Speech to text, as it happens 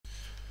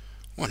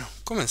Bueno,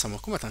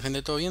 comenzamos. ¿Cómo están,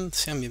 gente? ¿Todo bien?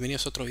 Sean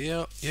bienvenidos a otro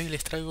video y hoy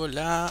les traigo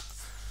la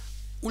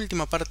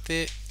última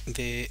parte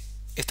de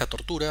esta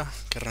tortura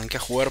que arranqué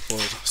a jugar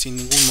sin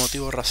ningún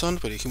motivo o razón,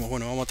 pero dijimos,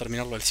 bueno, vamos a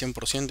terminarlo al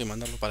 100% y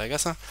mandarlo para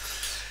casa.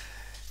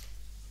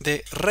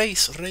 De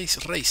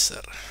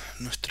RACER,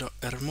 nuestro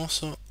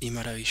hermoso y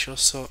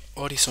maravilloso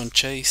Horizon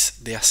Chase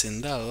de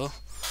Hacendado,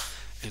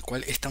 el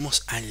cual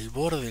estamos al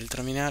borde del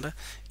terminar.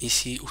 Y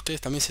si ustedes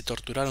también se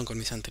torturaron con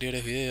mis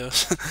anteriores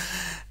videos,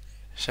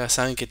 ya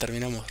saben que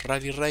terminamos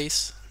Rally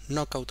Race,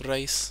 Knockout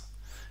Race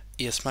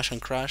y Smash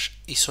and Crash,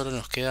 y solo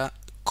nos queda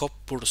Cop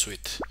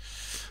Pursuit.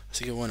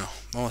 Así que bueno,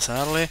 vamos a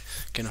darle,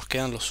 que nos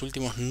quedan los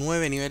últimos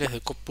 9 niveles de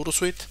Cop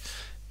Pursuit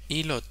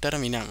y lo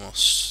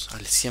terminamos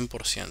al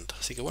 100%.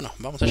 Así que bueno,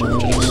 vamos allá,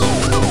 muchachos.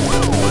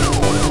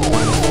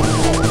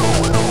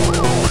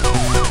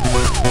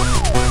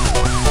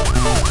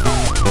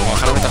 Vamos a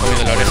bajar, me está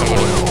comiendo la oreja,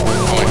 boludo.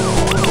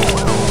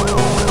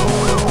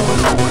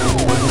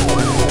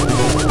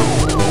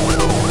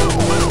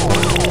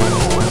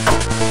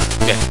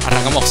 Bien,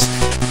 arrancamos.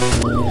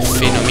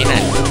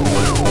 Fenomenal.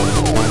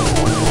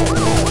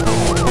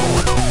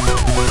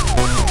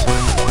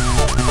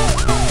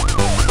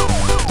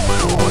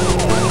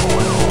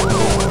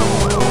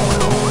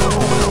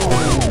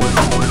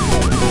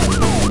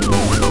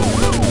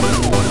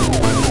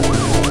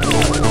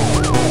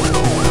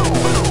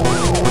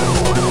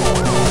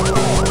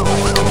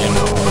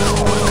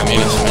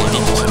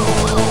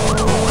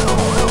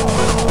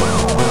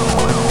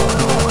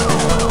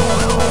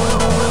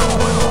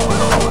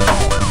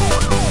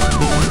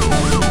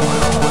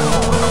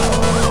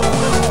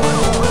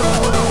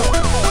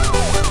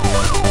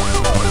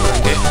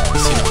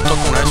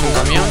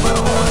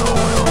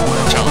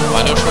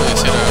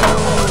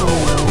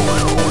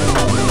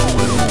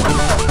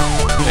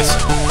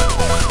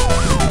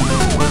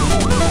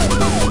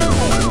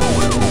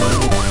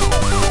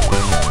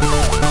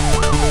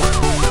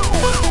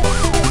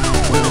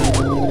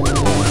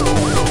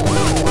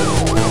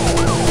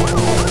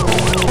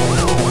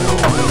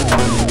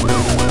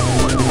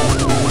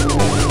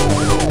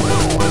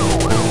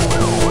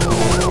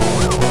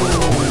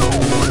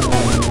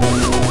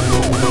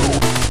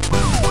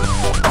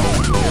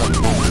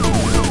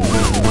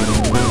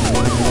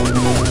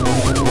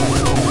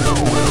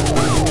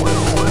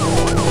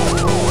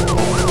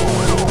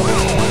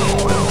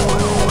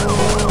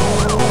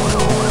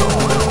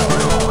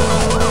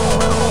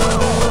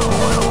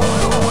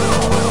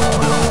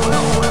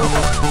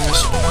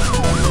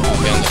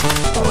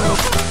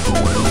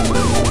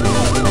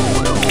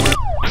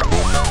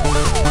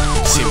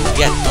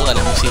 Toda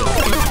la música.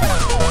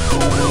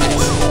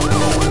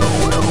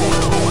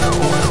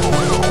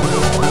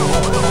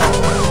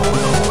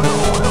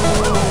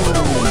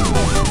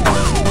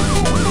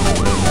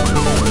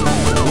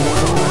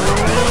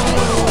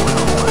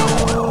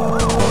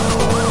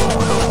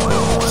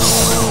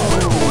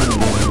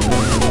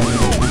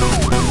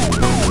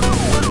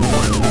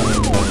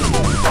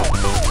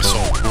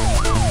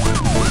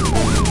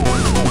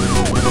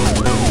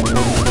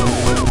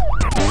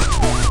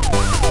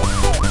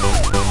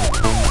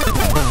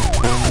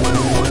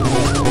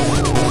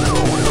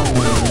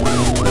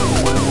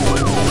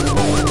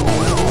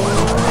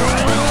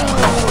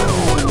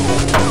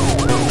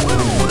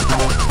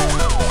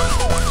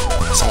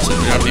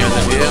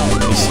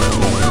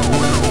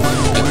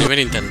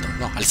 Intento,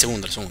 no, al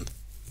segundo.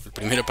 El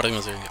primero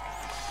perdimos el video,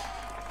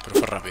 pero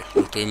fue rápido,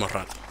 lo tuvimos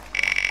rato.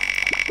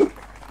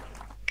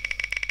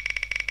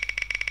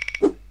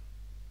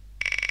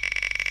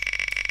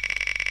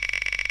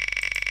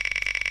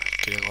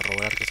 Quería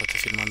corroborar que esto esté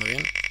filmando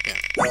bien. Bien,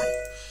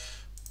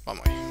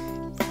 vamos ahí.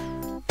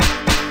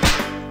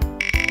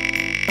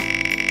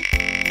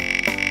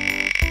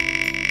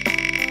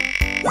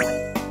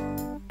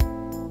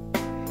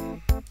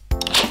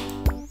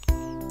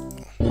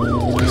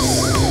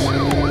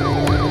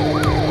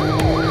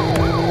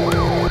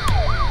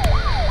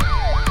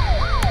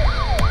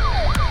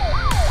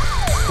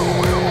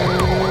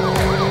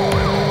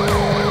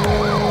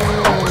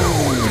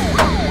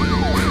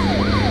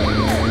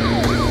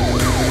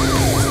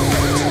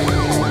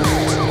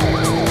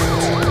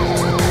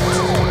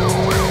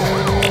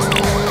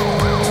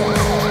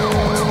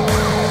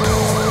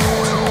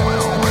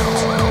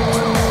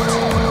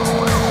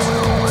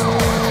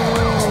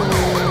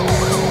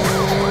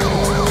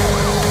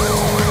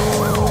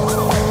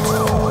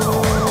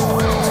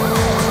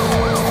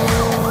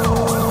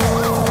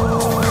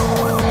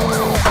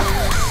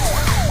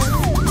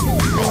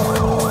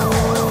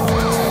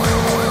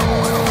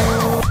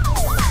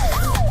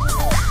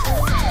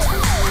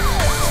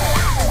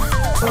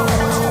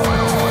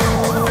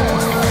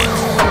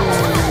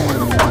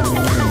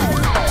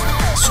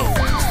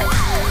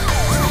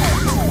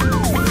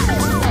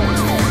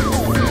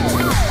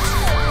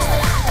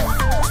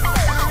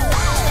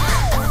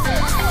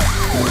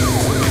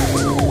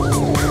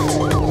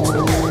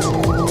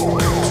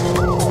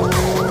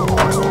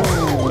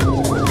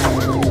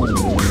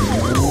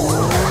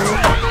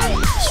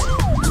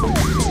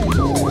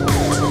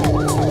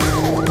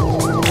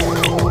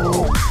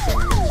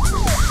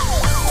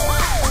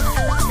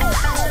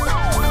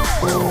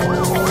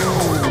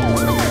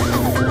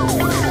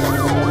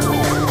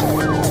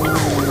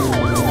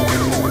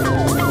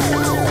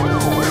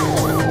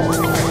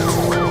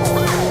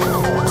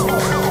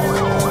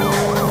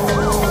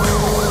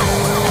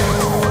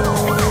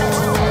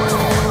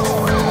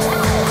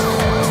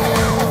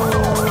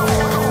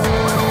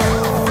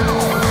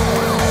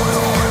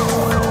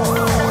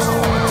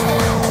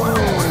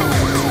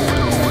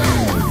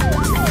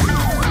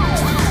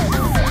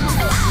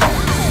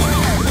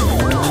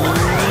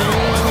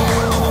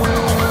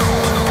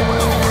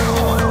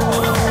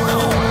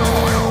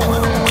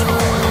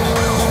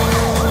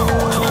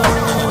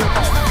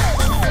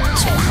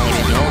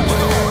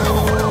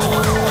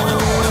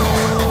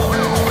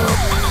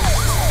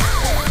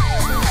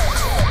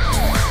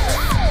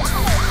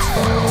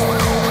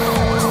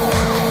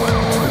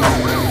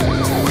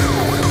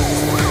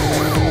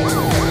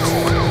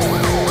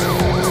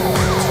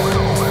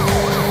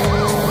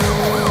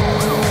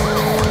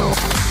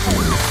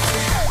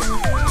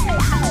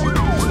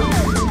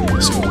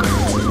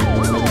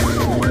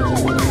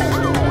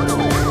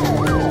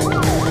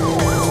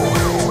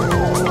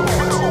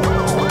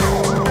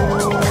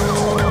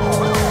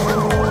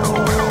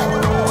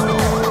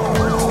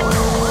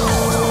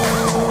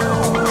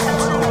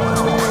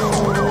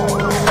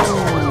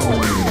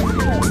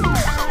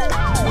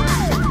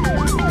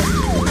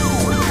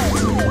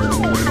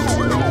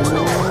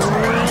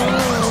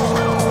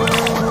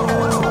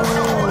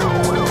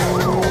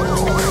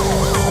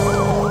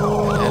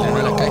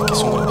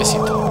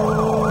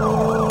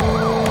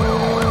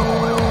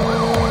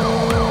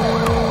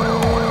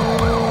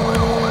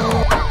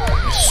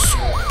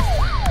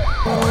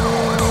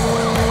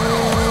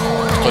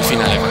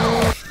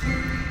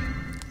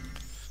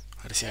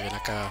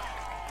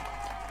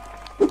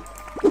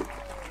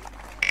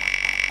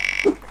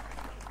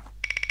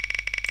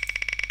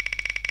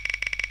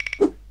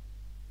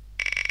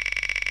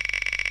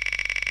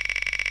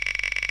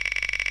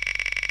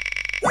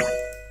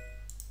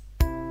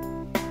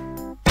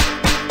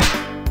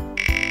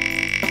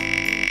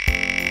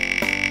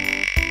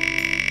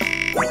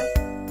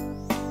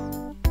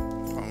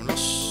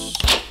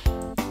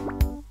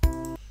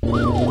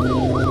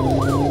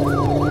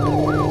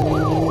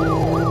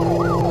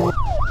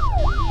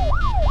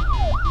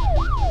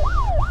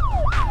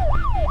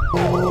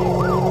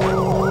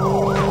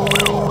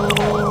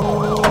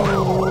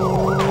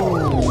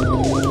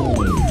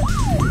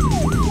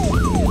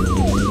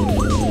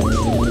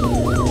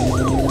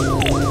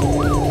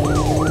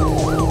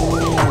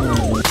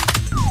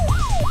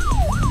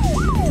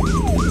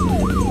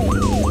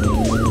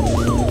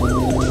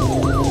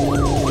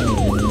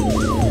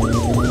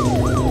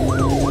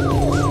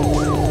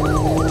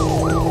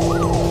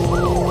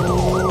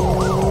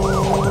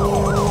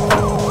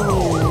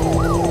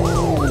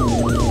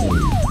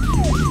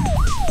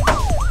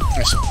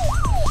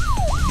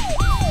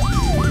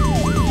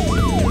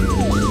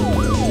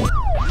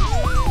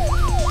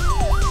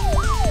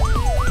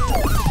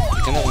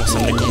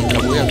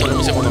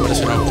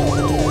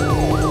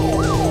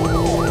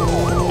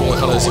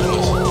 par de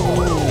círculos.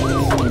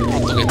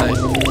 Roto que está ahí.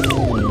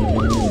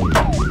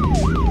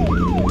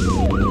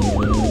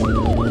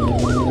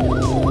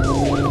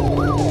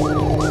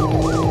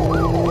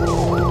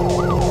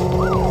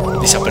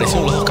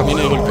 Desaparecieron los dos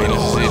camiones de golpe y no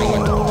sé si se dieron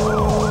cuenta.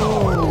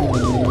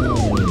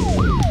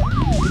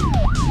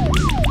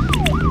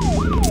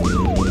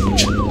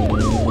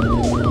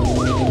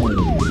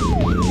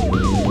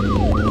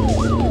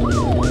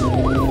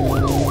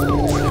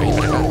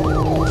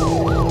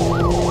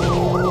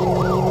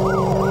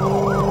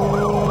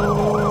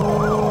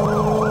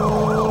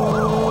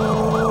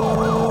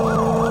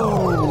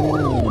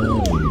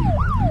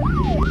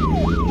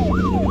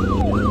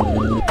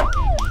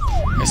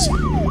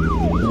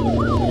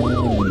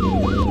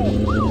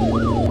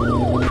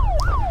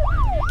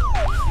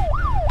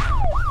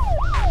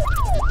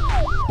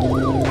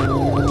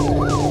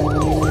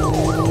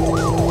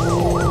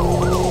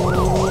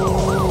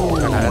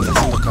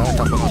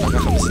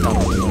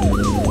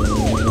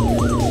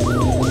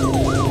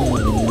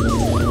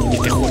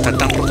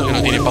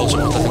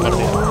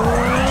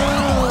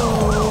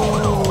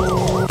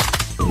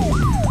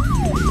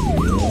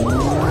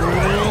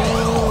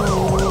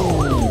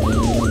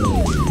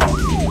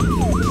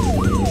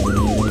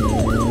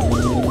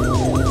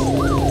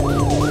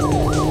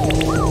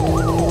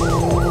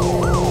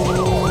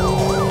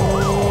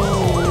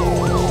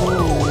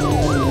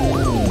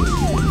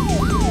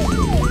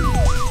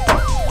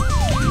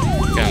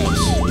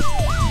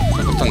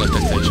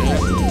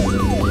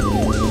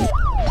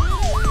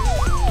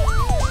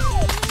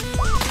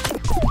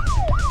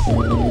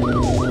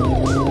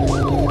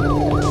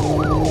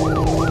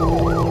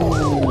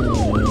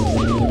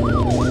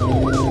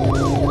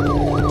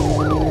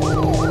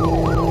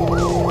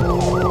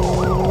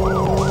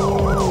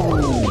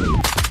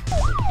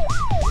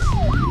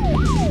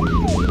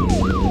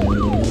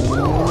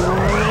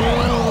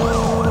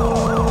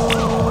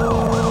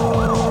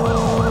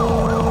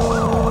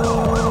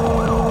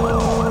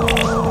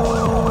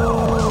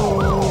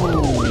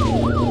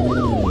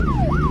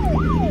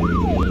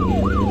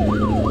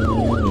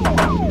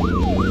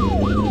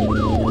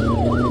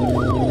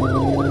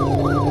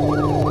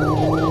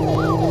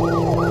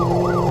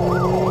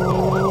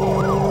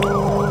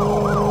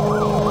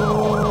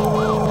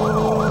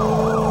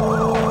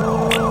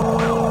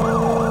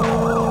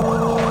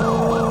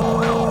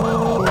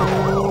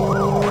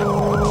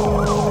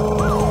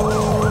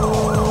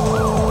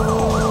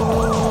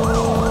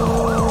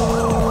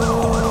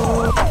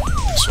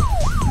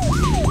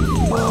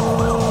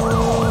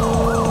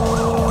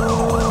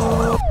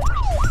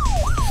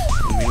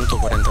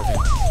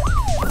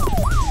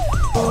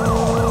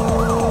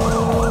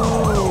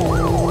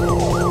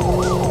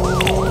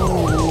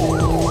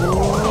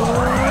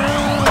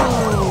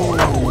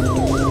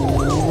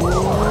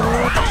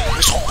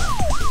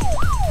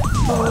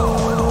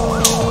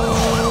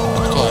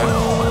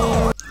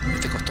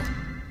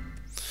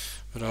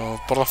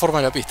 Por la forma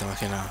de la pista, más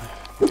que nada.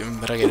 Que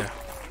en verdad que era.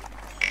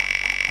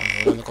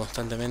 Volando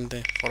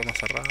constantemente, forma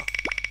cerrada.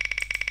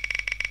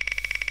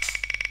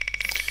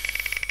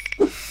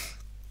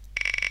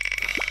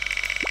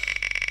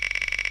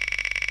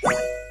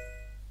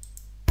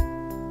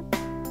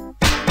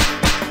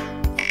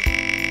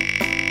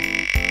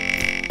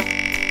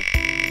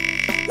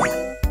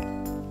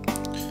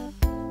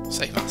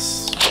 Seis más.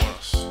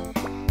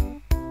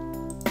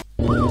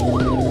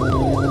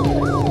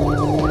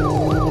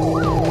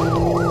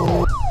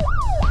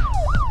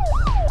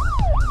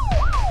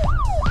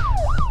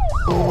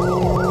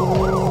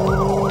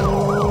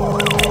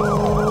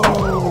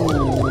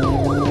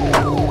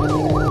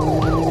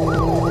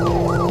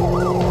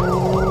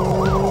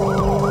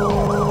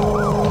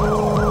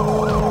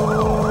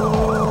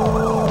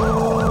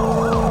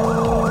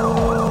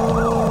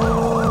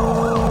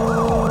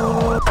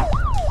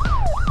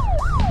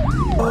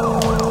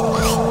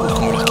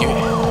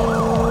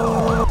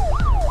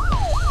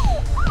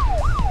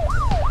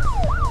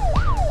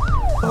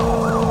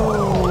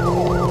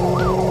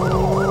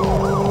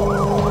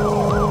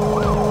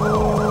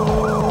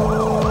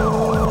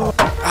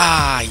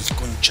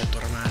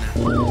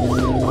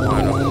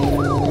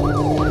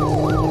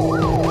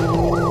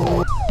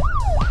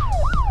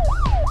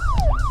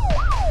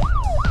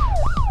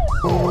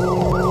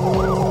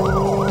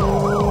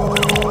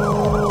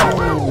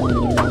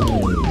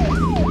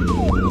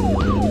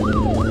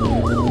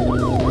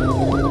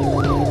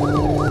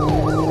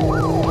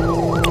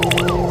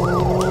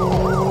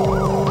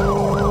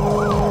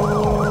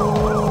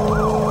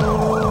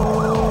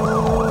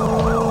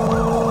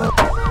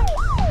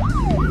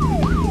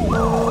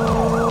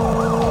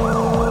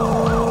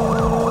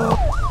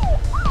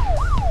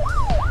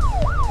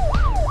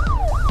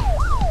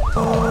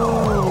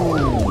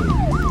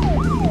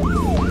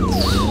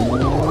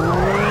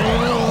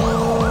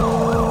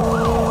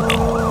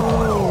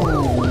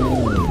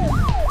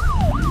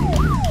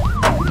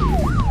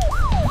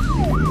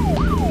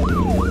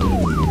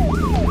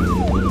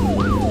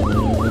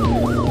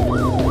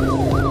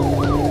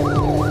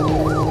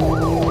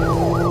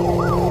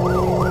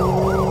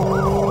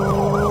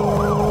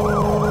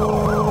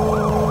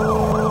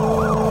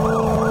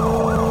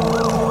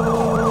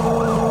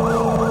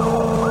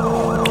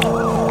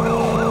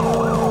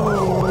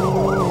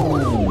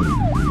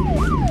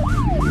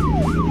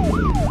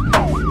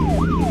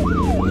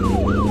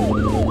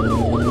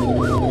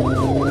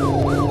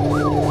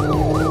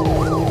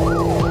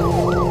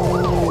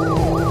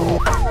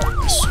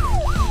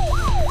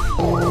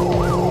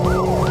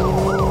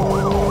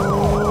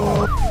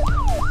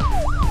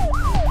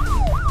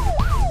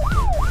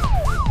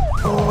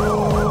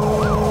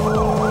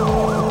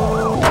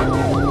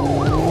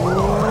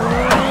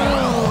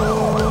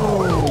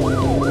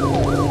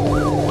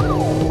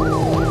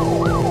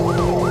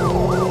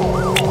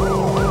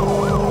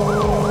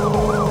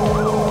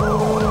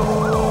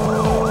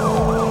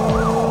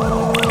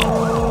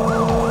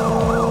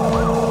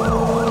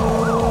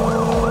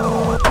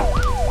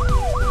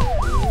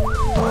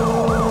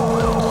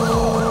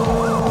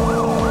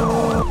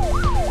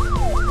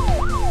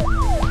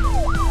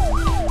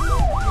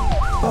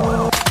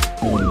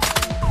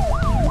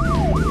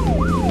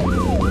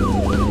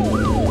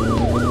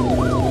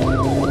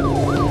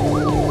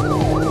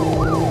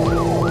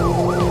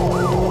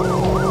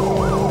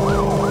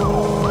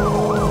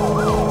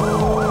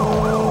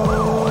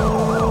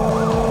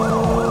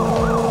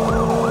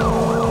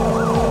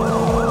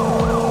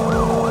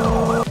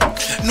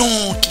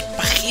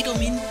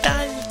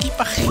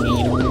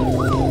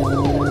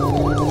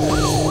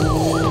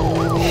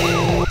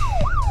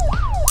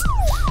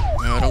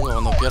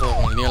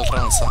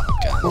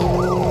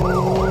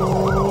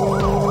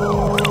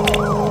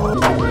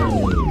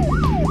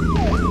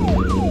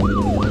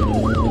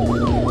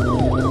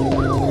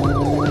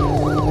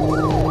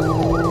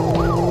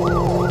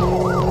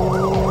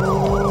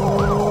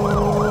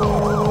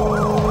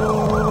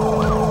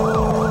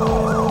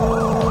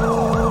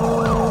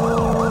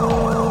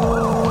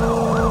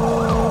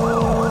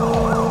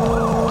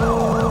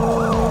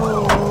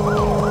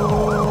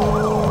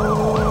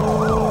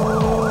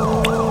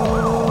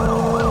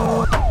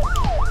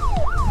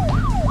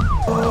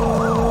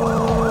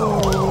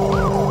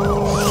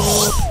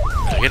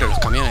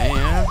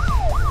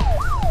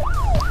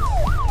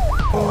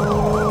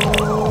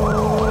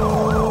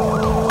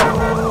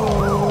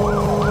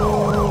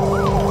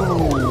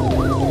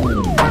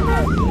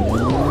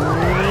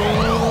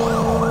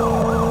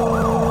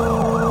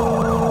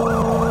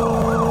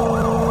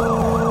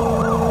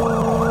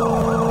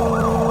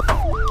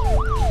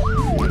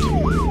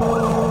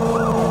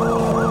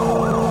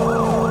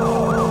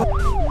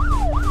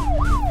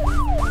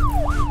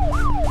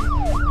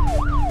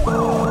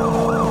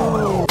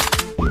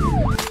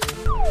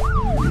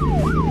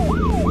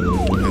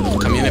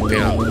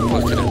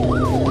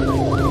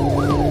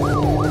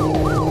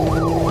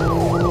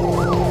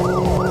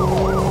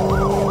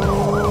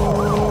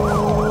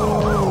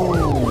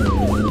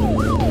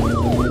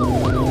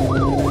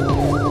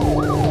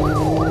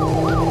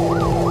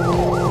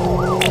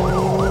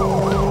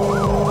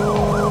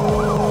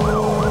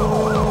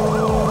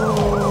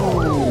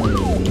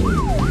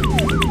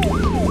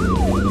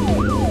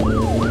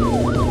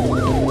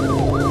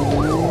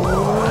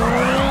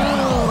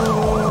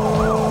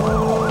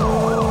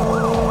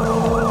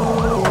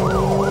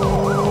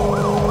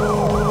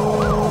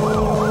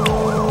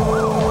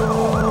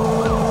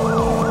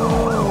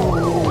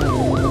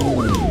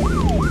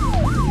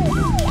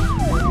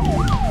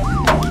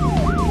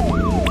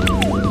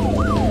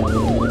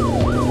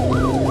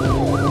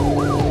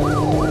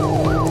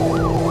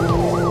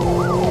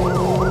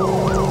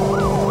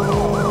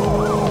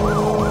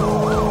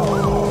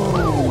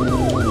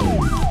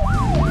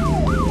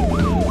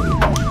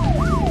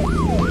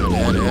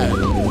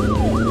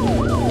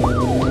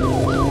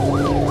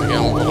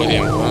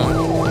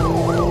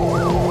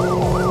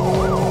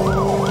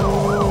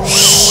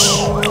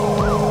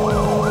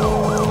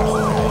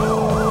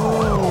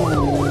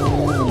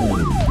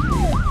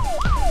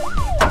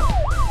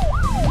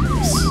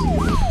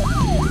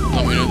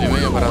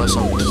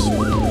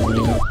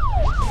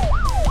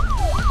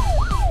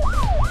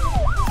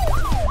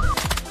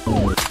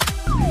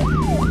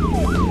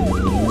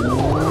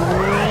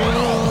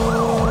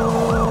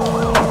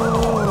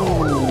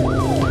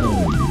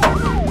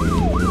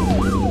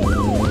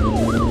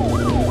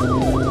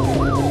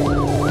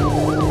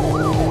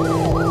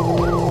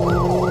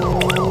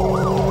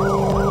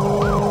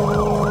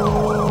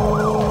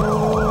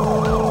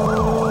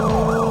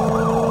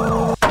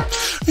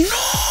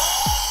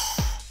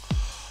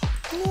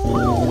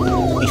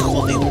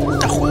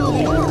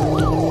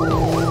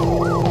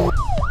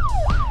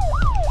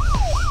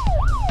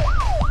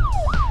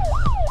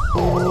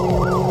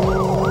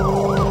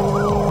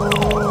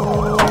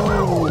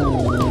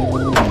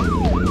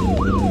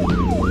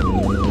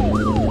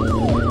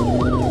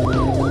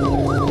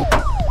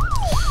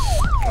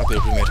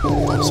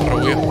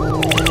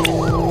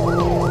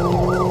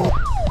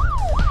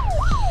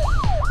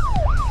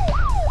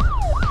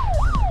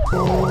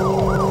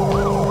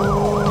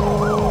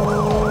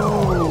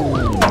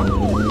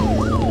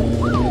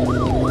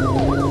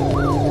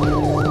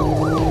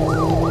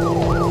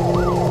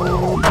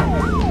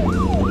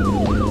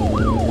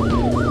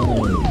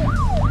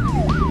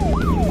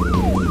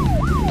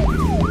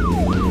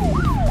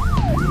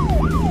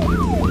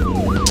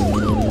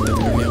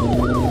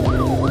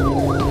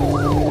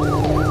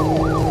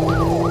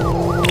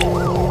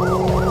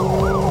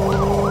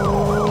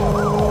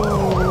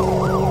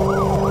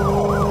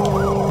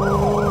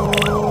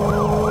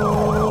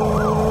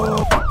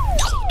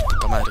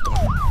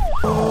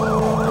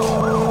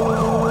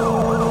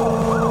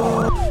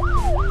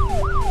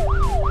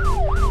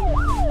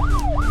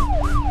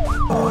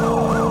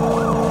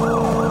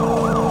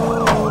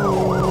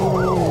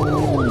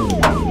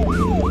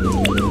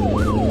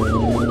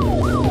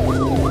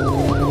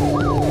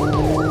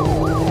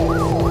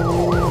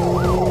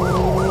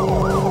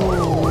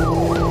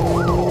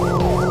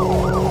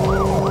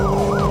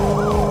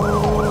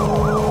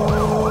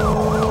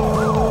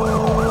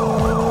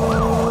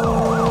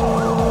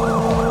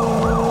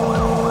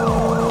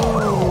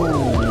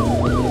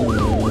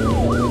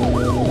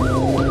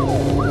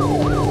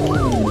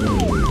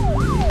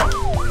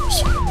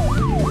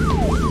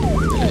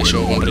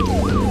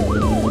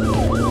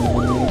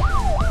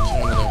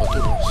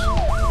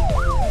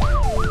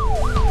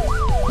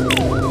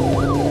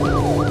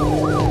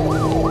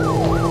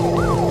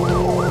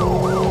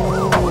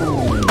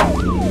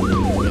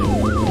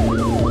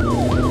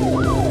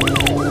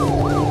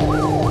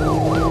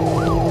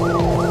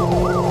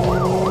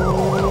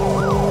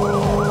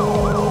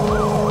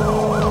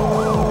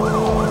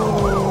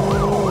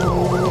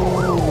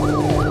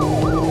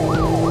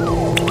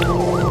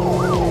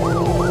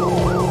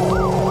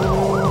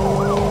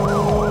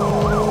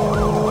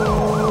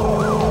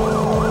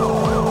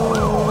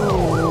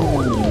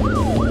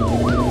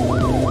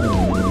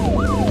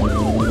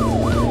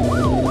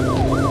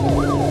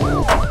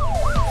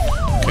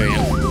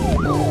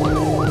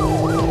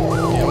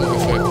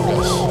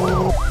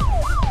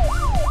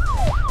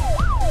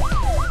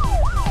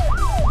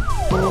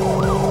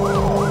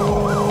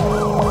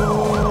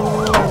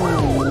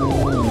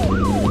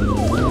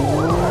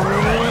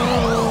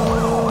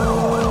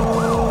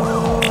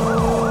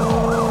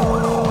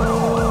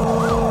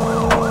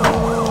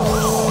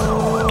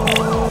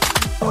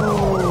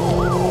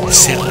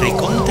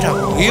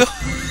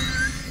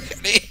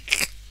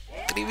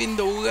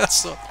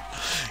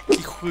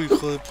 Qué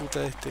hijo de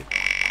puta este.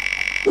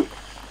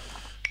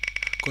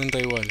 Cuenta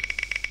igual.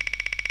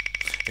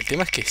 El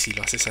tema es que si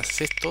lo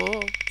haces todo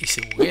y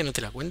se buguea, no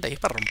te la cuenta y es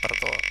para romper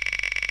todo.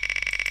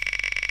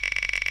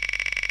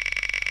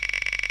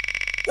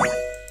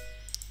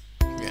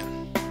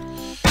 Bien.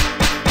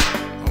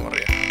 Vamos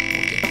arriba.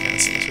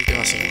 Las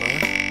últimas 5,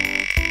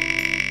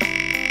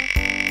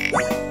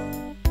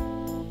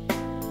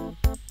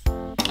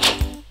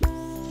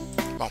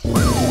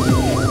 Vamos.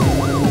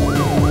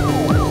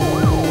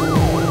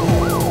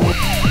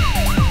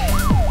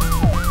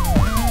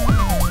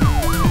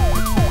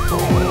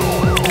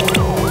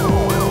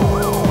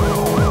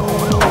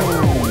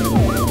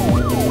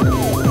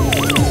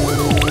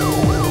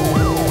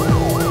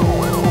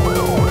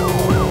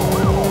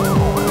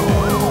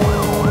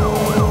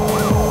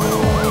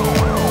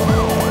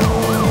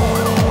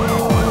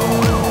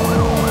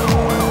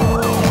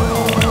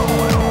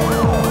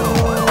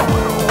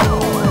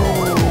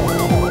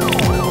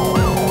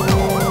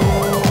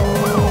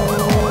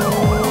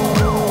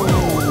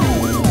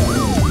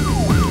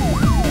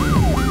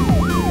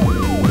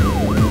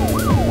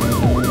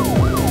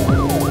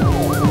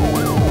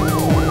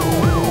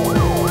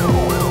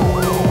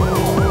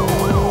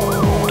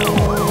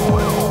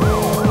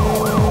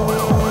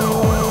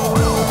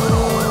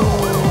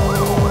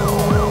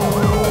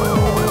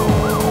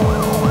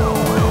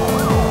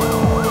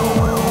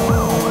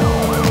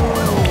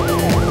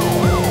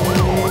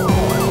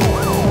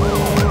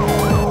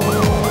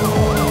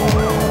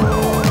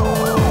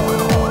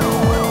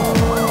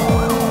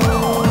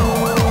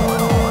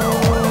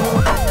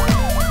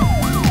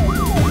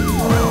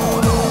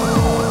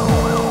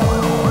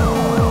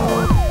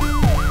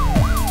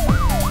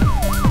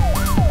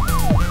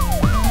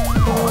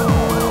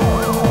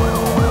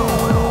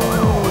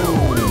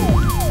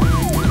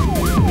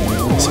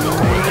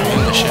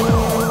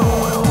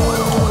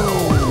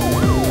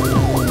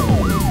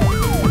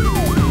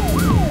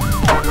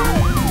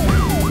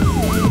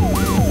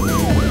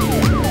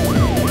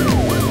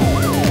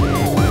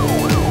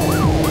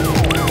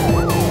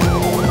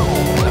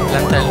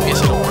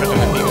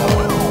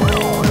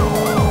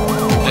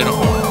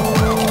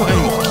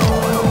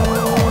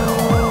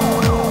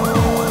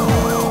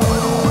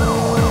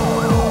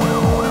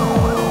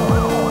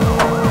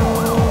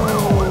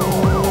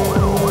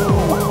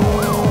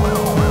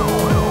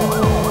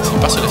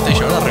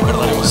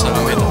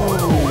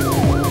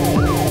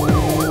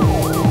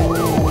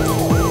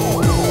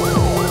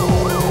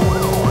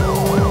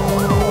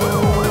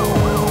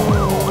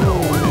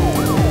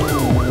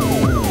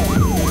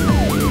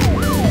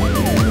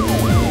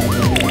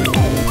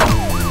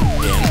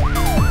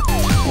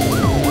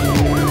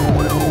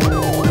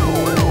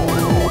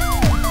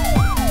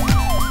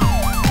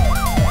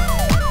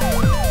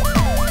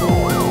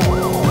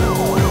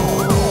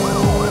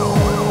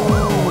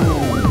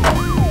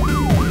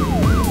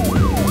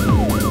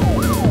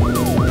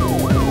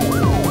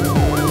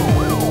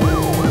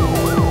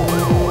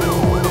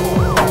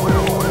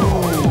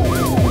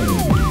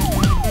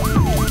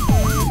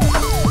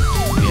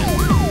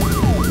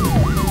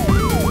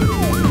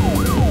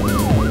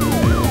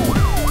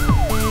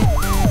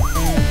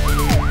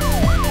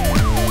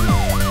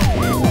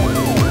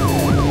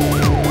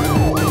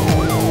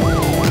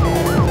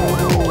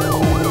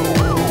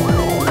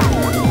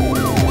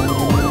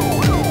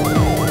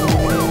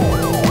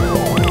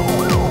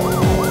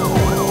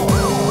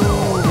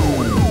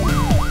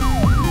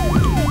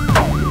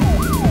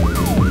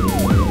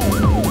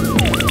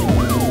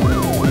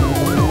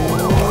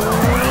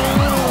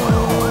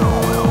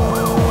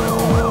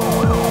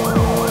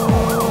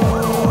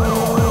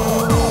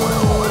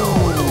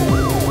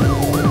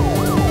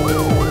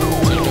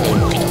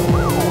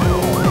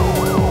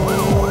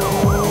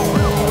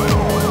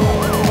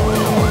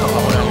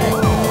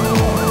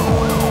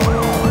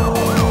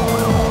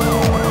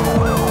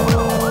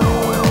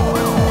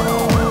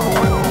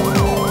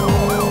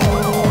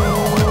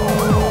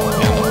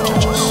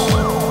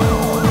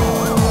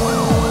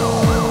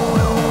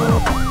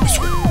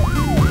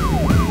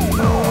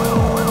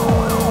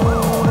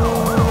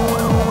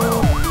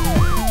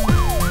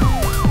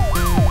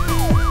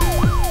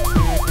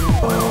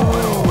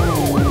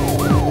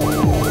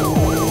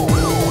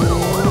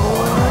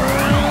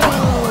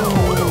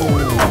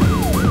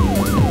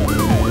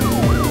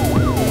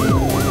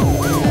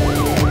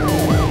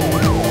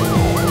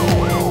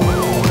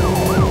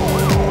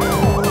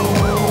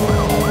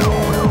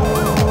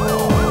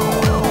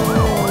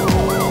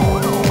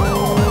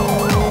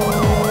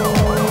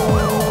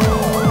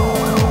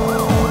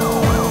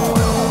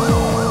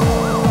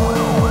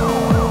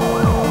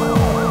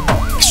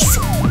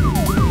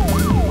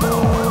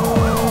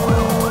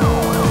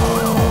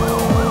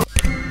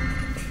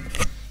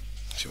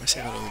 Si me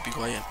hace algo de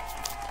pico ahí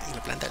en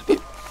la planta del pie.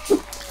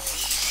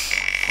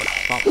 Bueno,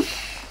 vamos.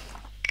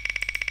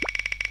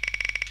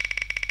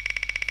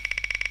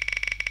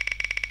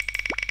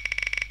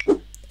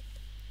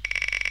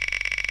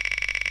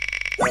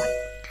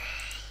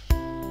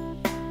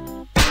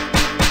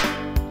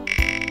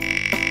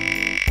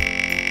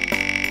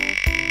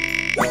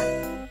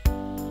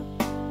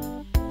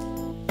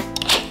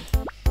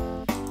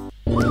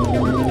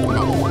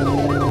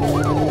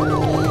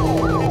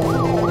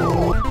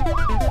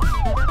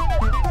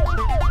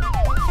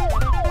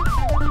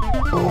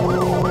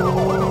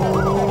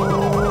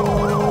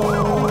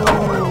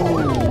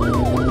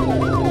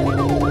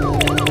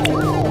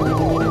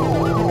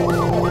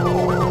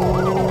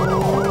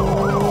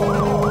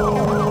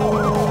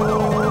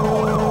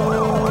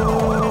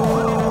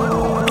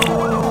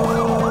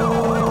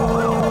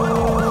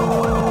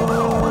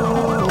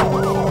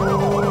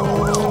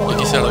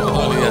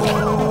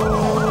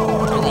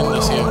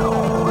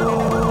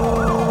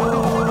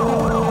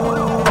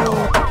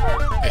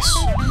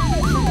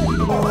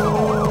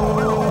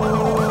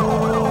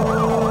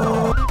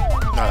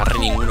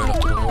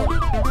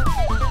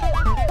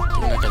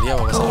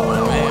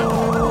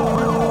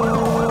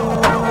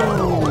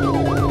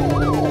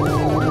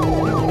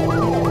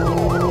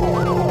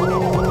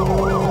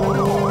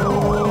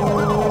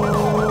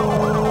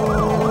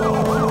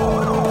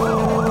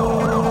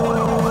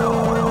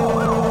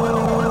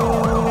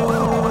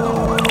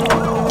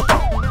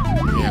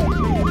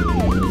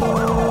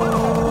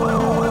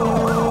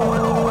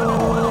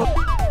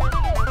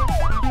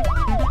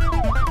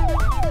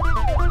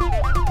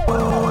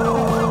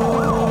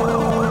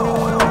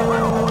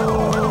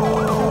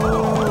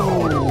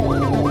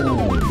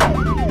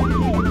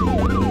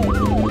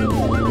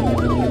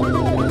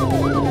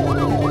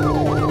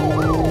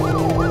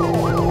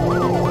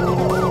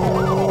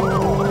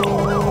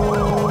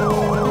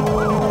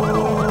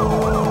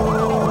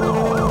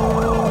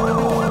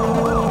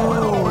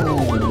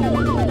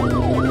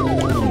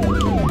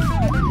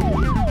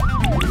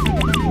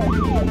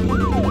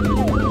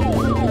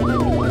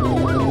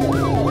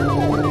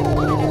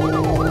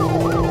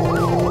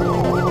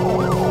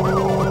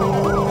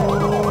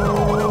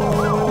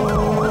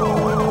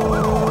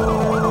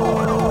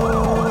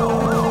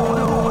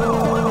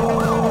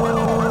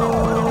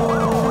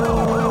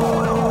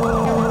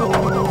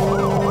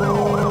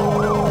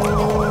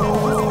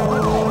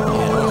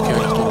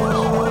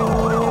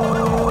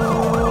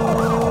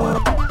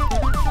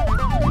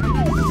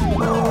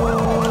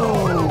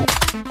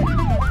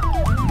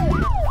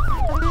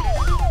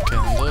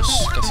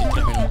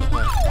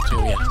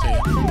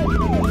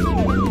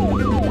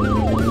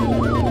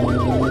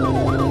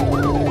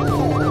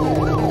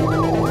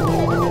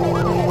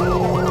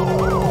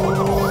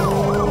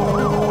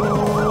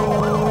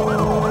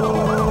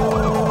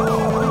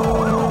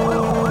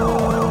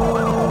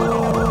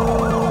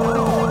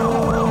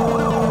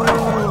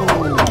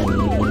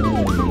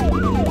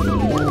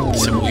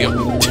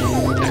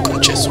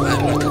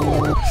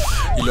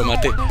 Y lo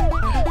maté.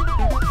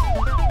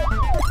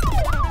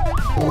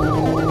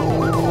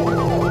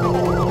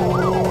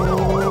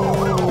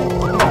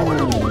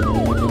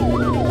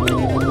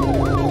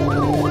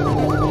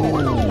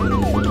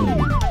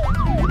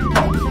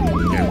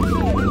 Bien,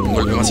 un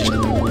golpe más y ya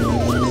está.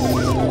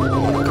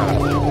 Bueno,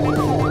 cagarla.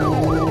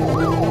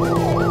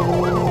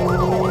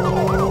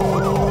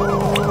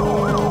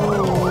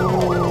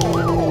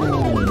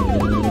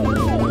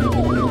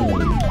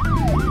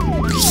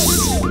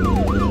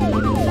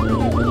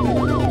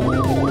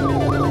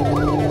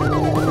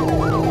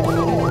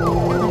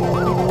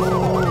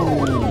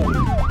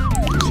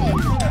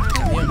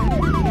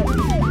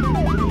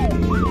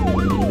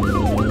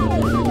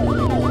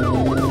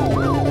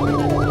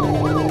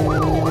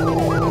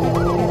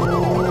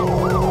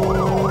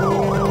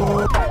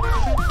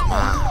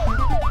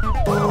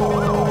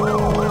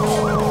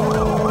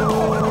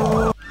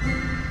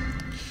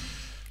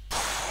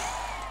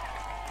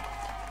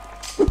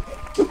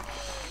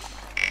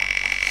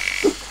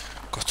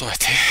 Costó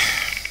este.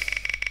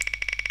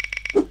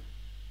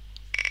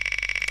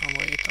 Estamos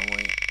ahí, estamos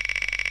ahí.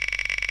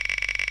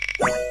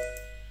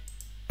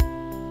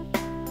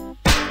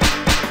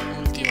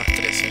 Últimas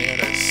 3,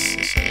 señoras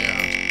y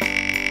señores.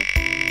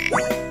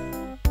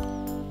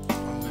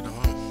 Vamos que nos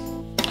vamos.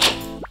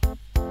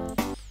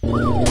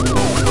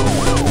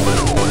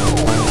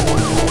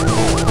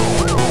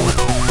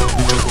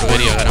 Mucha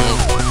curvería, ganamos.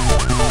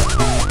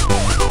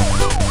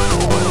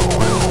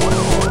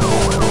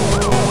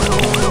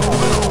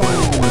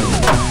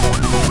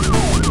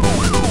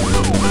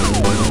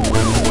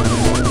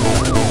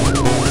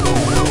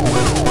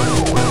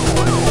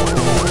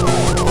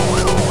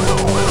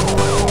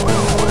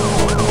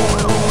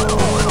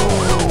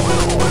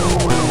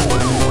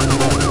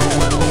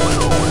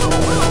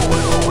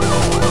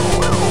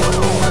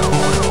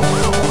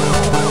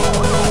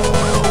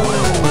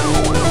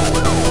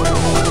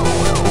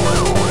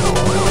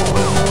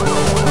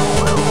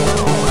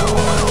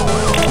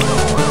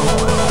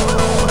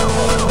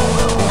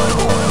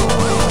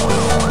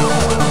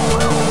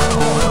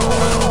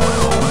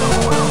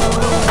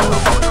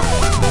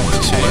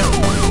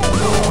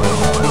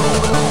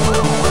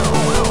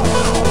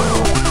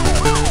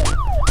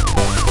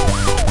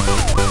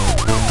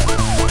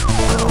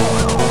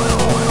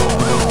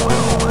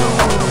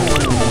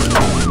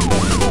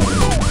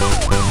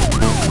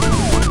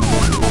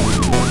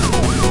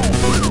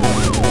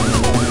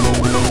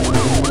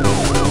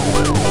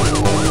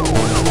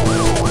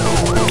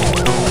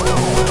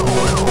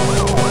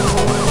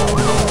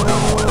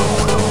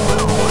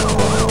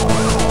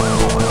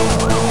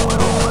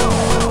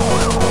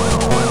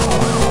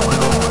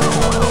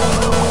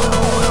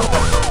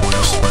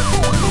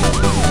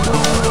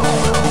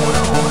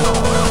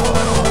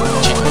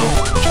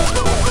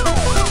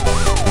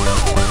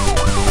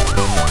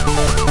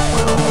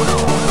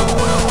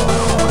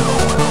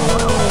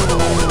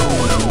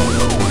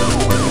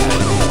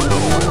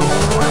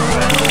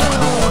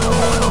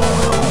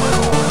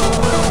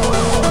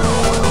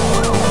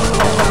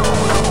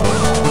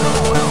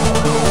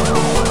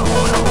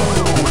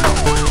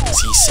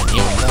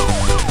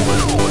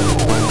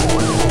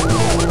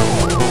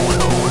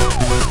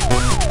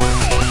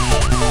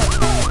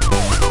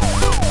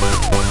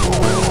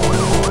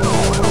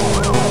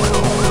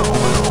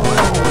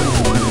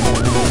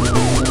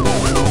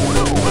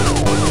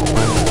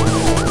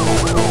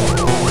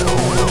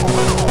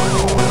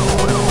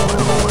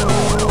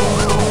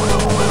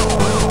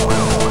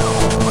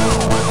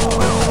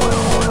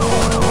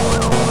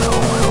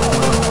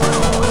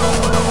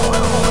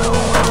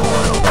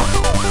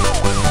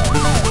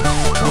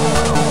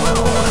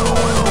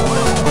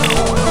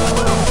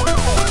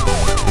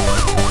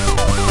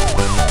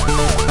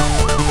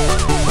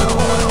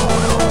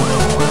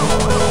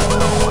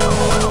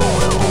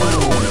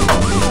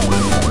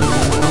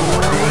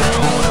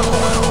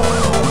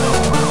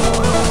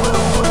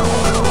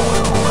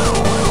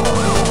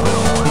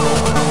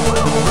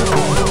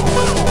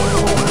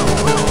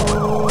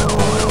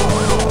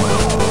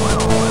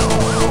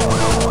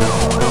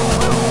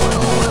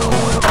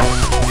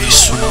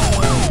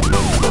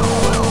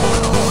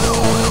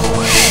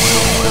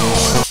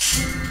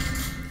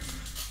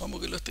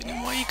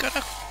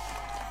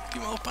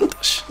 dos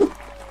pantallas.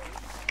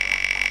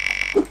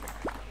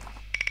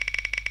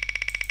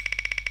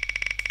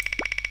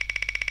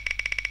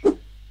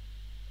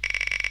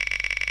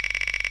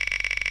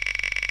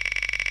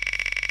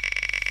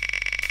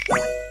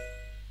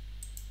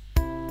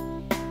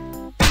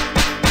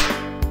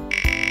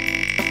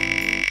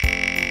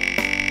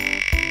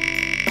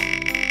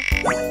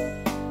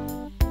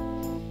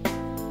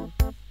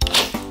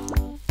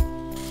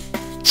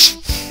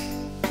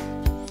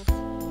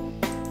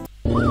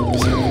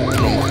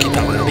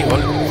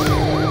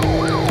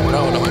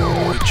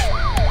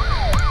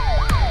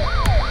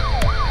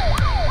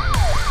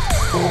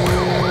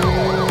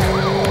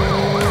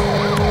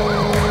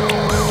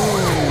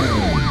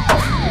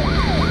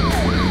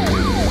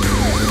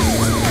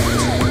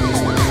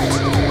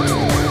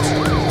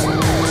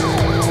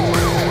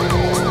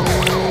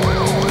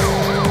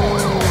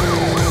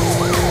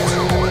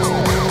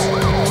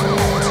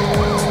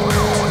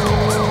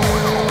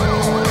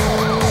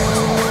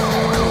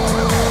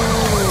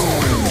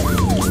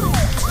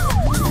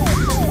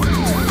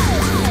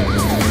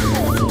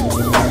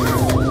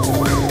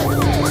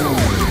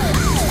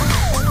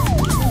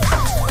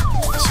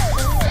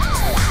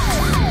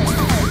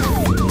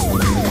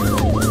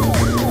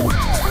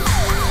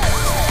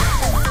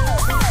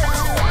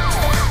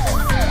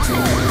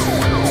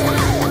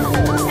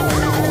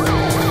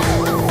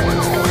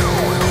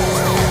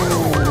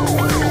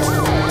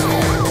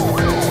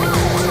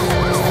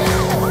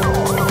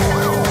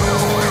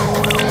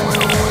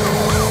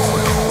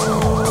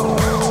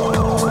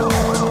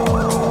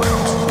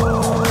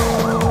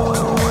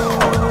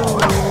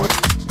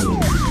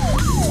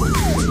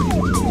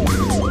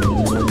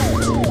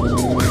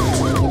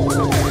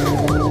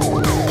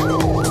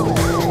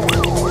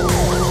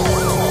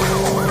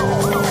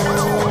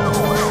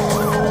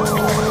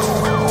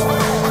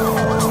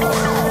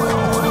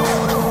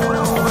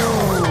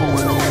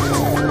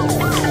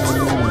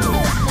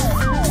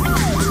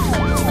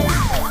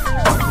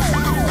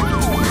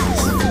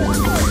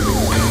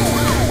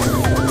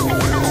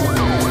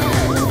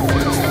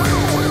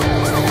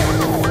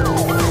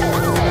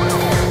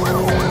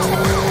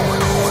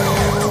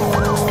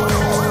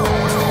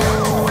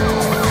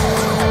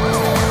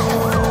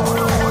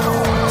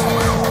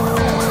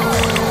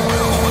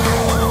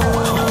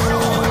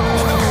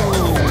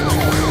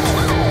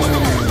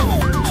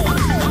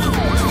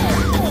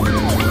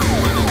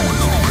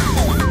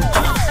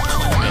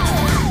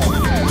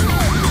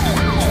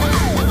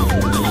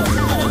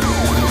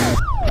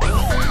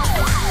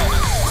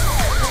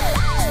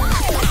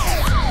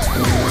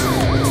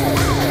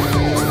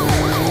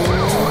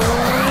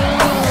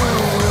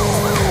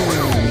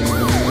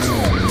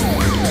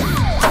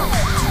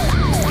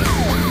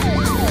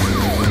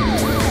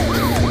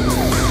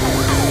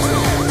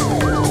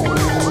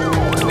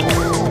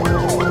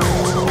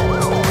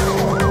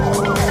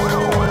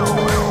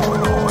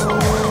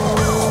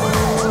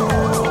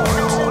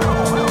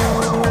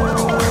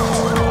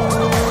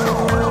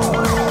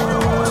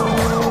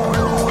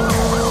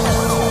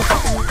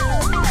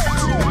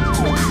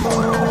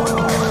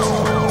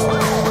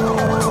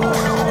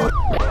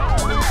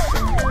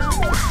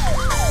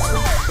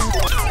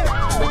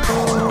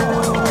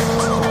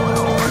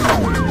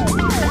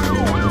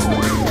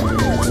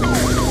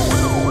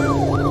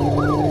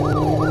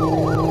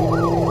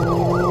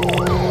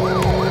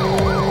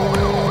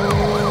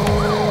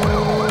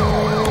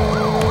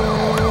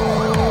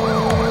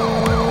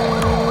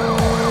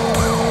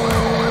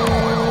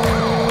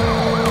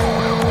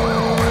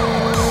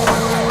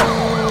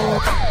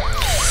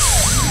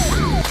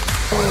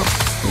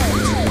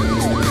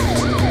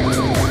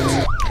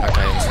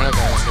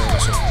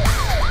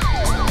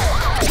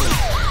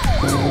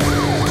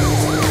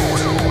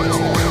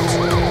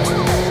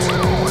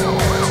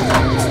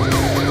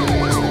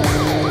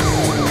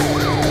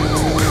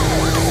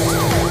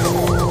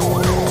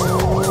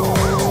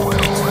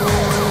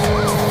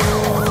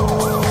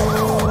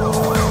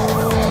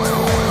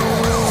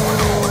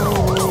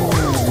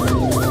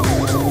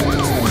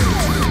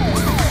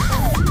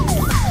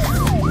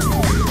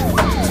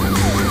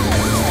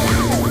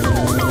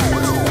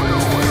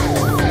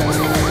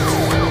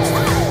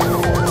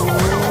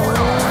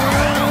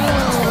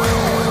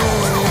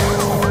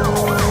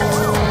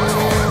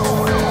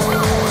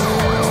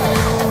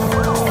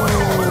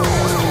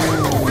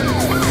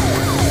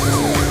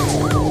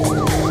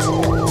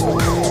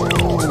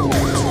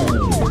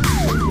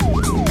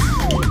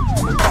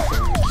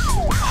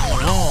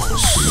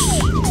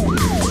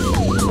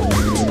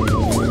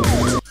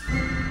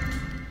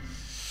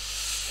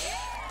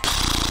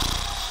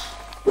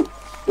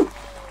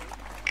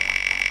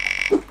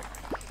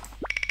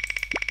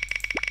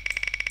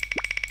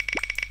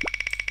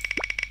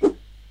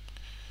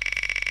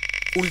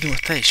 Último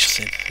stage,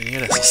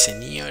 señoras y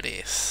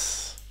señores.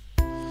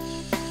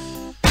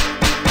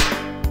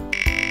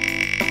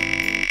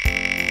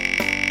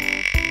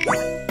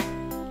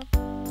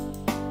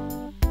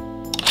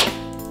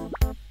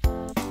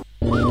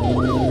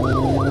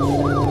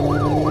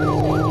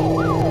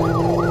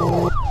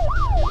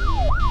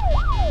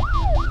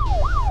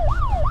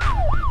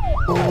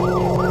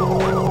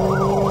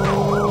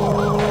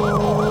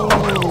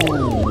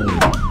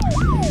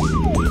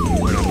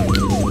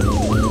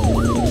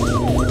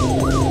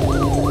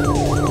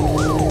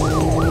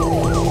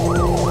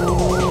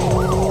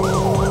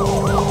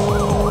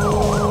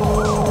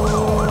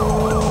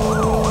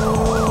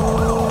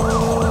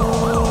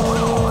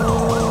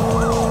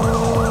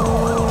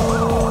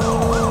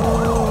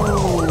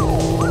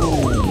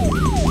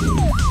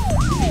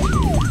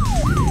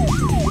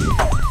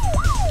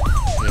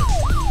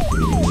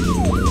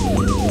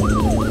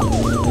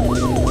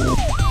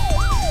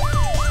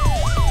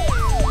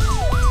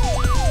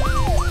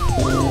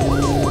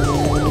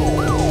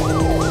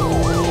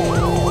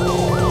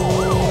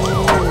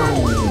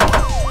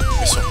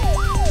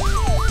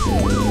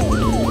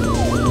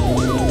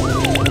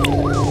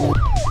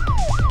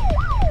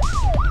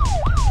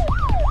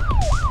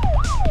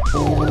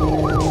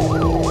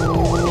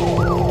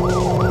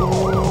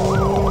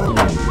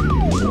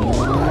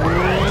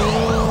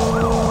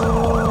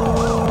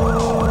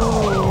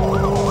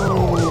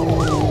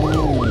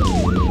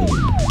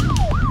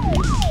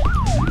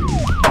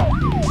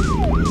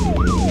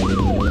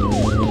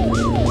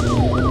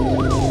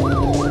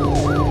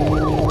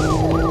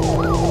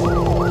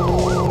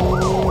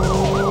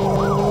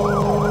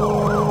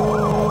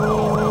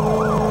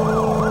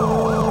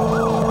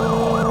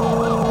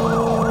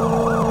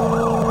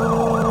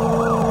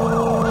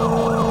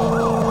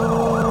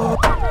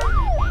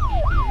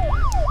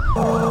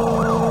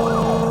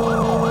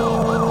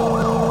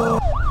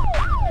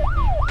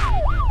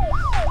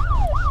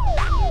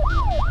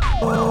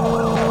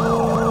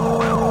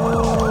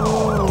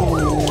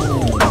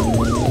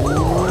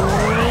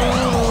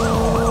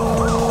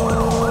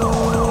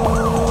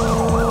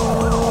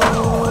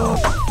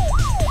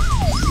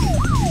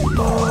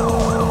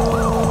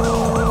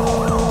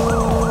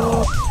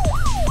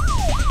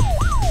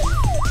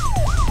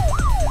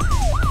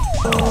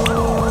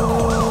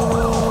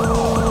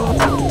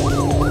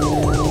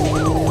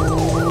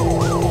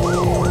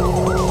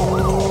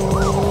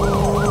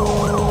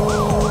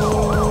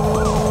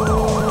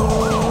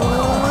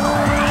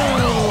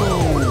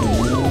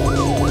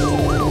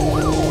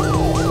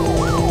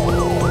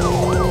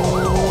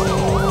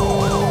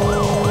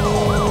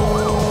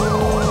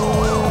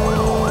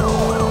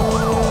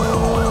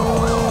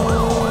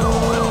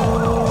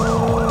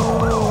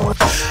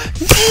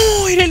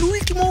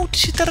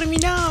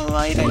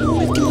 No, era el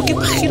último. ¡Qué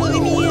pajero de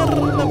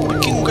mierda! ¿Por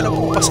qué nunca lo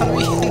puedo pasar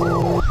bien?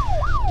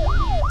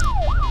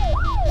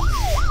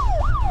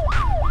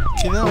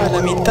 Quedaba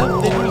la mitad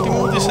del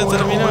último y se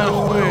terminaba el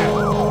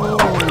juego.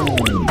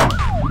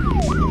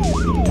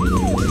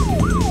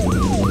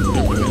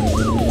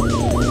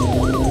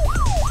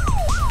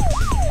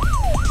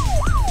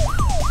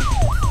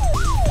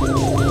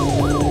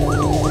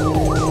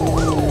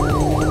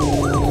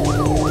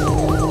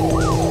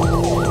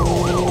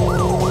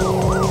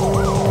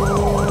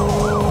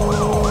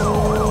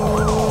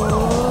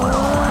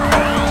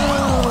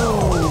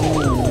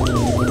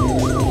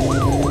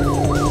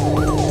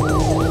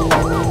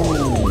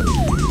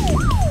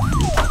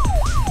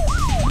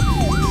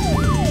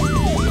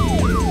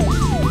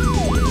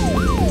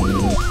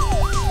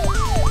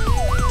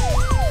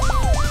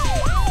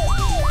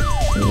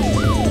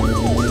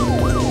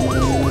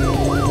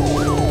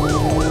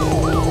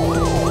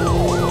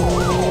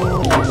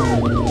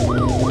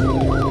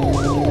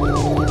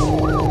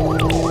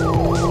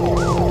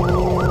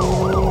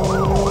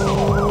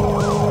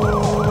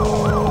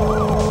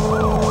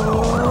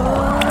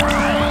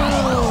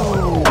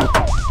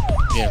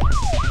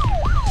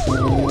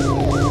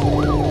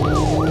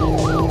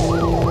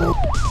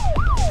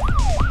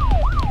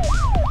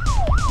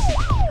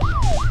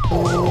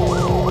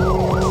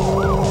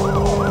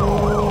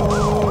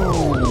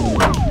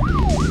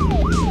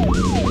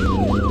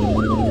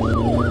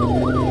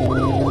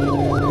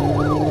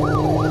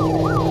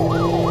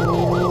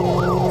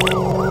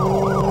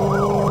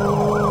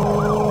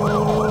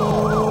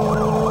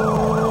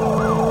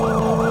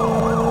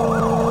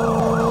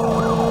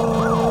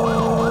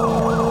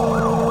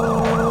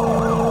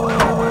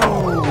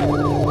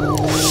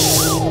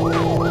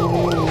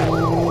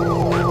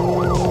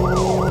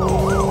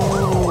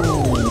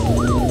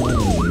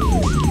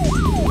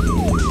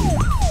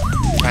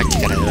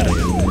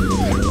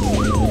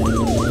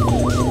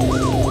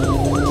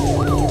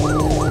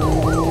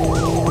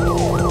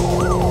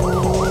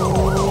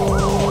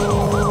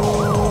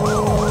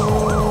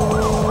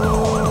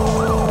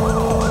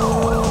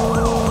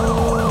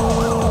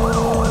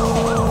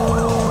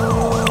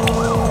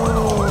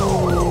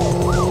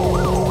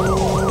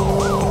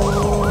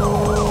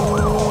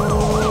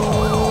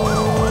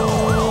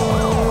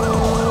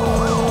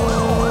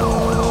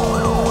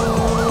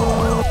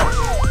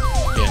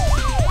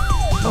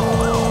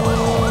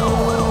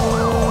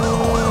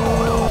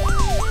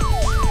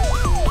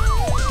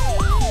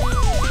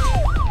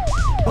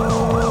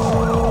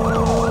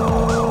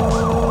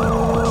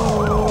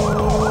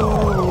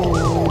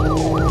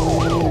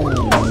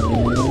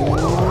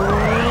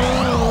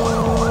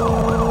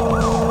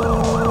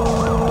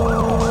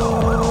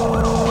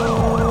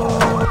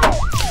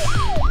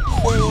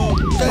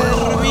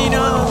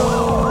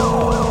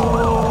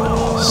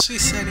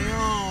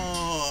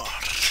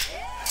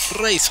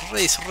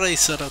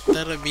 RACER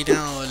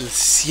terminado el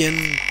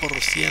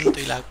 100%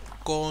 y la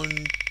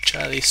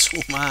concha de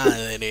su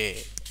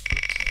madre.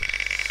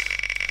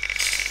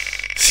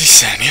 Sí,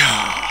 señor.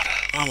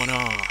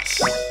 Vámonos.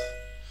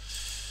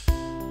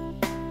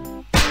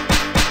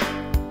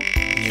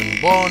 Ni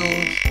un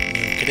bonus, ni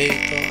un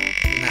crédito,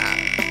 nada.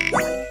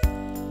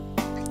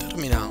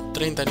 Terminado.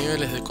 30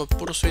 niveles de Code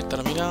Pursuit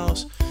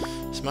terminados.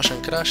 Smash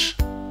and Crash.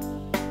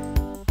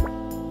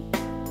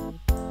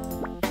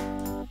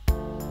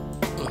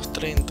 Los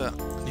 30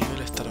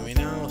 niveles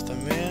terminados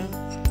también.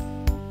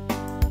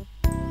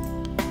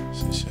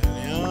 Sí,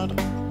 señor.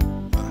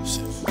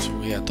 Se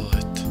subía todo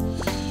esto.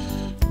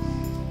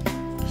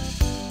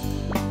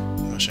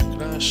 Smash and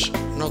Crash.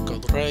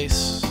 Knockout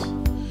Race.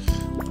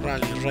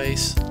 Rally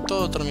Race.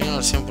 Todo terminado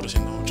al 100%,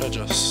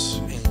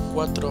 muchachos. En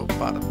 4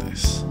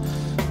 partes.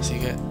 Así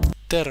que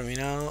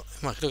terminado.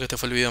 Es más, creo que este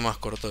fue el video más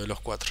corto de los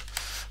 4.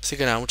 Así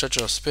que nada,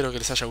 muchachos, espero que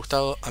les haya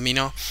gustado. A mí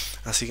no.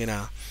 Así que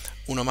nada,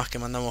 uno más que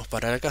mandamos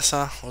para la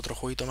casa. Otro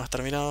jueguito más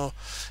terminado.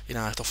 Y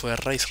nada, esto fue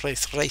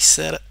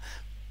RACER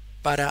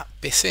para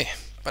PC.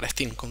 Para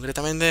Steam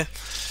concretamente.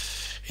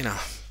 Y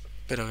nada,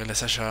 espero que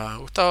les haya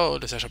gustado,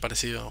 les haya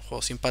parecido un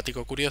juego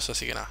simpático, curioso.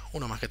 Así que nada,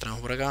 uno más que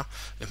traemos por acá.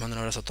 Les mando un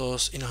abrazo a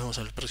todos y nos vemos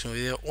en el próximo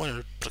video o en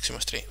el próximo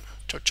stream.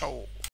 Chau, chau.